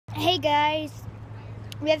Hey guys,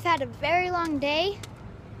 we have had a very long day.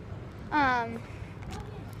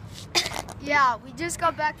 Yeah, we just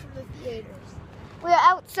got back from the theaters. We're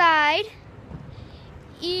outside.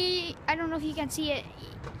 I don't know if you can see it,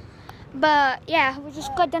 but yeah, we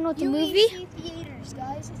just got done with the movie. UEC Theaters,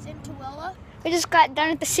 guys. It's in Tooele. We just got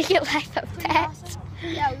done with The Secret Life of Pretty Pets. awesome.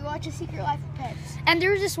 Yeah, we watched A Secret Life of Pets. And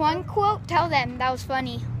there was this one quote. Tell them that was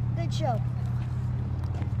funny. Good show.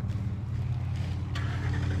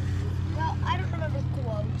 Well, I don't remember the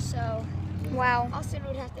quote, so Wow. Austin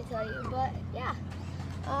would have to tell you. But yeah,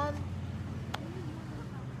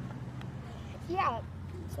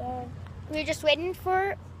 So We're just waiting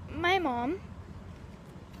for my mom.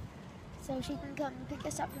 so she can come and pick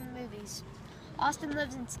us up from the movies. Austin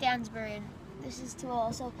lives in Stansbury, and this is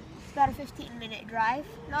Tooele, so it's about a 15-minute drive.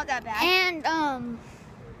 Not that bad. And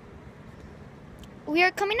we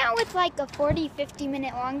are coming out with like a 40-50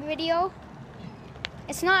 minute long video.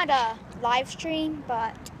 It's not a live stream,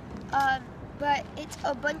 but it's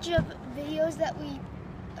a bunch of videos that we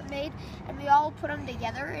made, and we all put them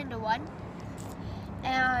together into one.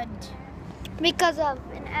 And because of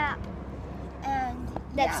an app that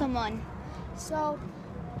yeah. someone. So,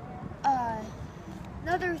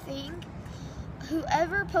 another thing,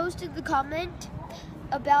 whoever posted the comment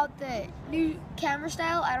about the new camera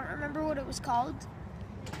style, I don't remember what it was called.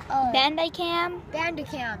 Bandicam.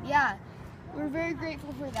 Bandicam, yeah. We're very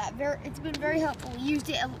grateful for that. It's been very helpful. We used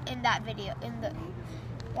it in that video,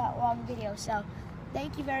 that long video. So,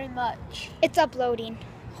 thank you very much. It's uploading,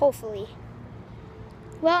 hopefully.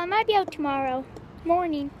 Well, it might be out tomorrow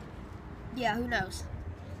morning Yeah, who knows?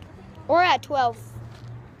 or at 12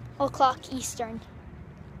 o'clock Eastern.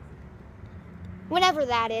 Whenever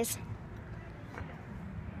that is.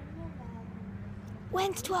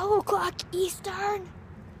 When's 12 o'clock Eastern?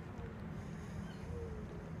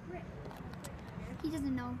 He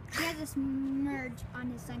doesn't know. He has this merge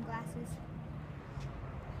on his sunglasses.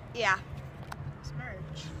 Yeah.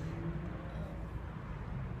 Smurge.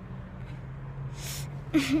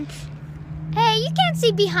 Hey, you can't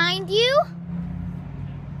see behind you.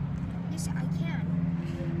 Yes, I can.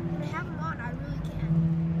 When I have them on, I really can.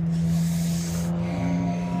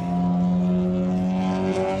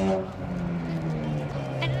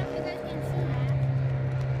 I don't know if you guys can see that.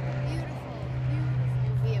 Beautiful,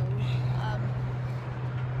 beautiful view.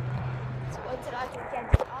 So once it actually can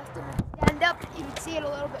Austin would stand up, you can see it a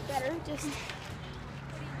little bit better. Just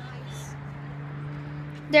pretty nice.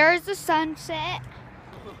 There's the sunset.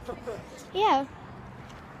 Yeah.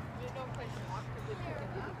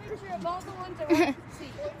 Picture of all the ones I want to see.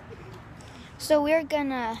 So we're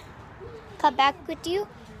gonna cut back with you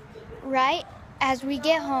right as we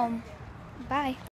get home. Bye.